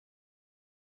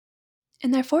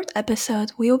In our fourth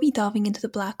episode, we will be delving into the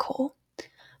black hole.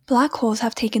 Black holes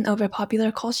have taken over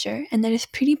popular culture, and it is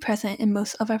pretty present in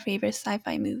most of our favorite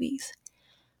sci-fi movies.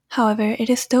 However, it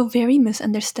is still very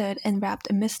misunderstood and wrapped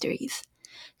in mysteries.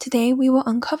 Today, we will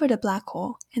uncover the black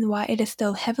hole and why it is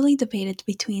still heavily debated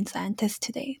between scientists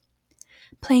today.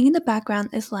 Playing in the background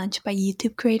is Lunch by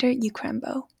YouTube creator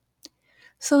Ukrembo.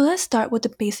 So let's start with the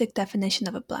basic definition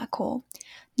of a black hole.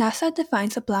 NASA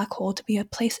defines a black hole to be a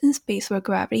place in space where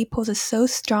gravity pulls so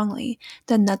strongly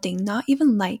that nothing, not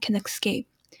even light, can escape.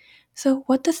 So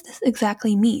what does this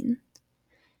exactly mean?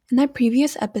 In our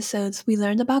previous episodes, we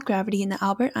learned about gravity in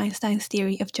Albert Einstein's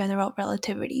theory of general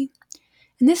relativity.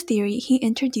 In this theory, he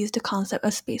introduced the concept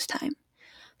of spacetime.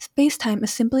 Spacetime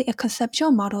is simply a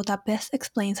conceptual model that best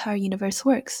explains how our universe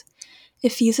works.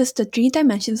 It fuses the three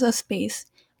dimensions of space,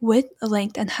 width,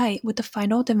 length, and height, with the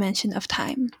final dimension of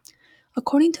time.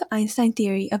 According to Einstein's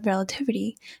theory of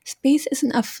relativity, space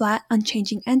isn't a flat,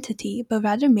 unchanging entity, but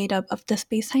rather made up of the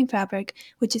spacetime fabric,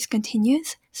 which is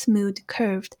continuous, smooth,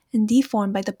 curved, and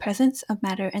deformed by the presence of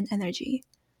matter and energy.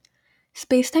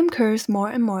 Spacetime curves more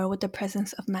and more with the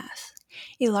presence of mass.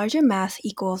 A larger mass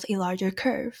equals a larger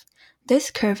curve.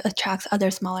 This curve attracts other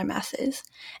smaller masses,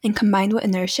 and combined with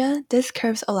inertia, this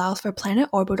curve allows for planet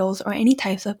orbitals or any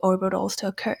types of orbitals to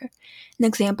occur. An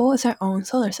example is our own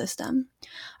solar system.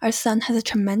 Our sun has a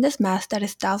tremendous mass that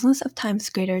is thousands of times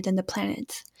greater than the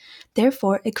planets.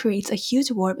 Therefore, it creates a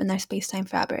huge warp in our spacetime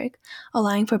fabric,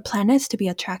 allowing for planets to be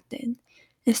attracted.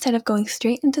 Instead of going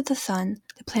straight into the sun,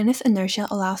 the planet's inertia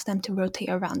allows them to rotate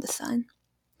around the sun.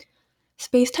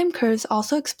 Spacetime curves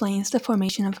also explains the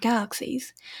formation of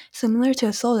galaxies. Similar to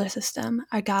a solar system,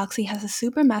 our galaxy has a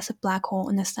supermassive black hole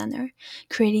in the center,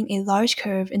 creating a large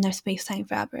curve in our spacetime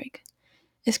fabric.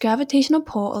 Its gravitational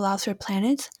pull allows for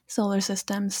planets, solar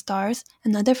systems, stars,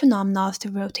 and other phenomena to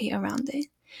rotate around it.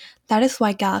 That is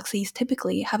why galaxies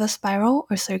typically have a spiral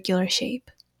or circular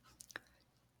shape.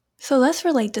 So let's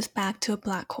relate this back to a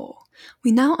black hole.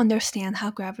 We now understand how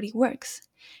gravity works.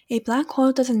 A black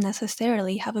hole doesn't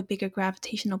necessarily have a bigger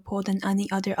gravitational pull than any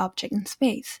other object in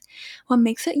space. What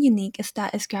makes it unique is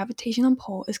that its gravitational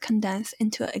pull is condensed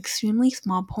into an extremely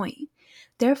small point.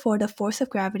 Therefore, the force of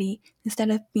gravity, instead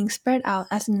of being spread out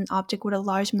as in an object with a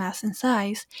large mass and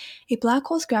size, a black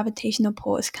hole's gravitational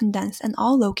pull is condensed and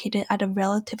all located at a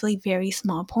relatively very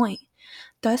small point.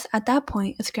 Thus, at that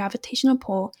point, its gravitational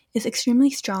pull is extremely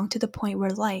strong to the point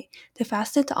where light, the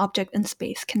fastest object in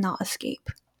space, cannot escape.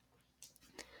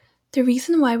 The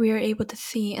reason why we are able to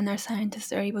see and our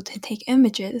scientists are able to take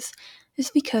images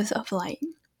is because of light.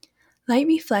 Light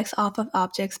reflects off of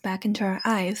objects back into our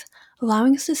eyes,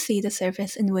 allowing us to see the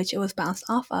surface in which it was bounced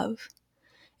off of.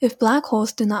 If black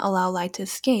holes do not allow light to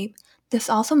escape, this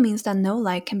also means that no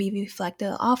light can be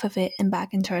reflected off of it and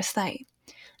back into our sight.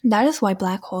 That is why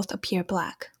black holes appear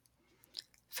black.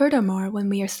 Furthermore, when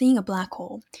we are seeing a black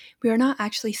hole, we are not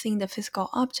actually seeing the physical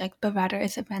object, but rather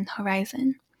its event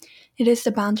horizon. It is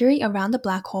the boundary around the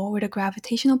black hole where the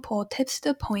gravitational pull tips to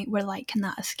the point where light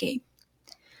cannot escape.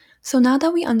 So now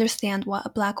that we understand what a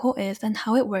black hole is and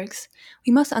how it works,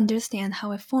 we must understand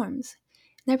how it forms.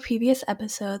 In our previous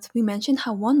episodes, we mentioned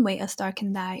how one way a star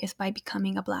can die is by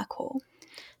becoming a black hole.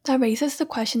 That raises the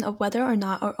question of whether or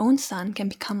not our own sun can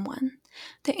become one.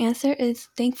 The answer is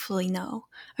thankfully no.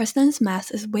 Our sun's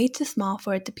mass is way too small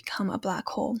for it to become a black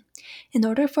hole. In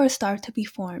order for a star to be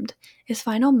formed, its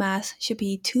final mass should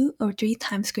be 2 or 3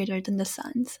 times greater than the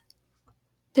sun's.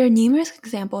 There are numerous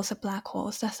examples of black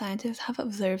holes that scientists have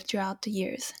observed throughout the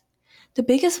years. The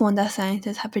biggest one that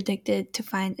scientists have predicted to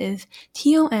find is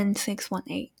TON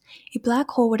 618, a black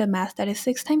hole with a mass that is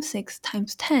 6 times 6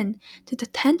 times 10 to the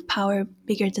 10th power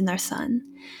bigger than our sun.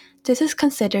 This is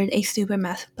considered a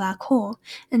supermassive black hole,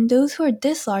 and those who are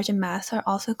this large in mass are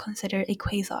also considered a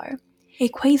quasar. A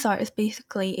quasar is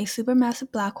basically a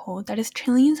supermassive black hole that is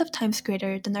trillions of times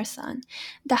greater than our sun,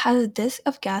 that has a disk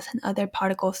of gas and other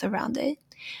particles around it.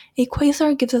 A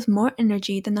quasar gives us more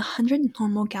energy than 100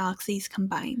 normal galaxies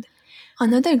combined.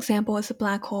 Another example is a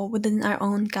black hole within our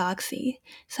own galaxy,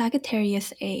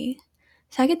 Sagittarius A.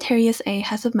 Sagittarius A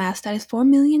has a mass that is 4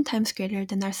 million times greater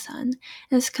than our sun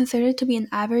and is considered to be an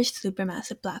average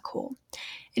supermassive black hole.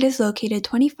 It is located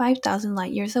 25,000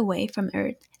 light years away from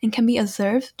Earth and can be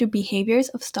observed through behaviors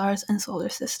of stars and solar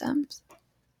systems.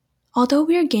 Although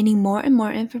we are gaining more and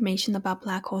more information about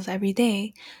black holes every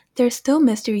day, there are still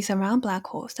mysteries around black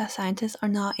holes that scientists are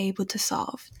not able to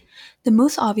solve. The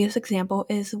most obvious example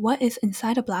is what is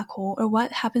inside a black hole or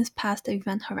what happens past the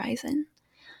event horizon.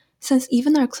 Since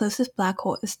even our closest black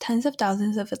hole is tens of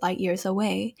thousands of light years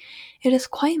away, it is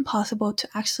quite impossible to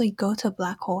actually go to a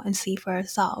black hole and see for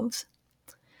ourselves.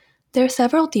 There are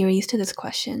several theories to this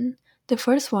question. The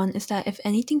first one is that if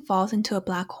anything falls into a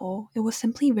black hole, it will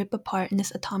simply rip apart in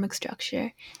its atomic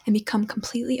structure and become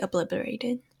completely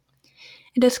obliterated.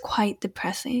 It is quite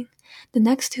depressing. The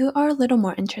next two are a little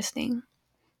more interesting.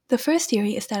 The first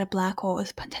theory is that a black hole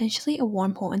is potentially a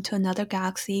wormhole into another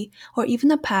galaxy or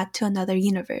even a path to another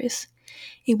universe.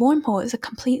 A wormhole is a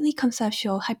completely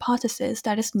conceptual hypothesis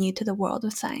that is new to the world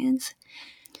of science.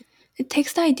 It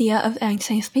takes the idea of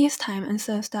Einstein's spacetime and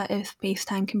says that if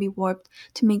spacetime can be warped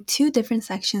to make two different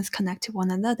sections connect to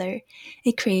one another,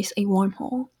 it creates a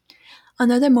wormhole.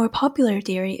 Another more popular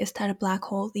theory is that a black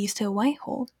hole leads to a white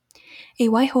hole. A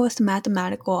white hole is the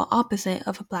mathematical opposite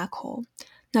of a black hole.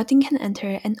 Nothing can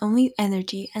enter and only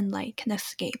energy and light can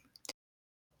escape.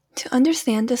 To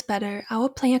understand this better, I will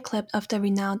play a clip of the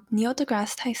renowned Neil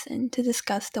deGrasse Tyson to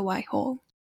discuss the white hole.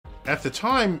 At the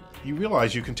time, you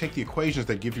realize you can take the equations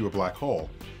that give you a black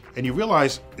hole, and you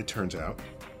realize, it turns out,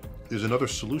 there's another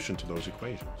solution to those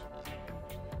equations.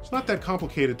 It's not that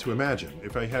complicated to imagine.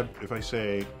 If I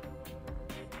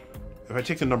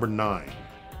take the number 9,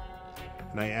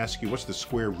 and I ask you, what's the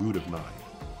square root of 9?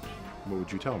 What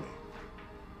would you tell me?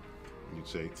 You'd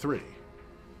say 3.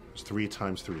 Because 3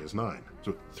 times 3 is 9.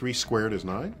 So 3 squared is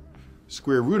 9.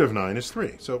 Square root of 9 is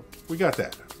 3. So we got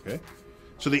that, okay?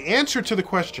 So the answer to the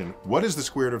question, what is the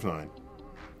square root of 9?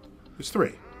 Is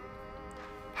 3.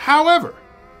 However,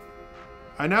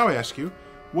 I now ask you,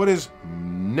 what is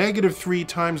negative 3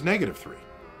 times negative 3?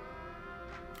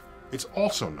 It's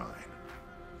also 9.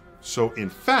 So in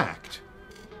fact,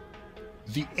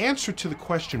 the answer to the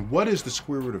question, what is the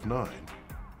square root of 9,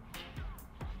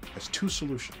 has two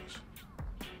solutions,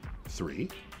 3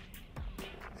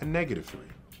 and negative 3.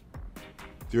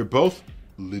 They're both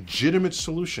legitimate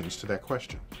solutions to that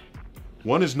question.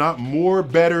 One is not more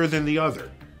better than the other.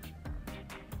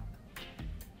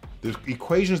 The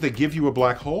equations that give you a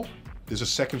black hole, there's a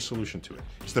second solution to it.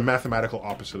 It's the mathematical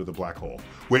opposite of the black hole,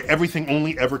 where everything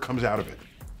only ever comes out of it.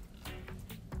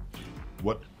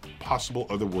 What possible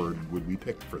other word would we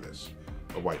pick for this?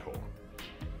 A white hole.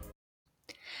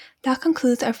 That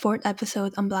concludes our 4th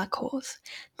episode on black holes.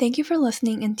 Thank you for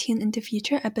listening and tune into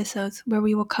future episodes where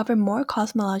we will cover more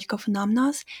cosmological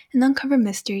phenomena and uncover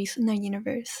mysteries in our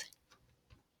universe.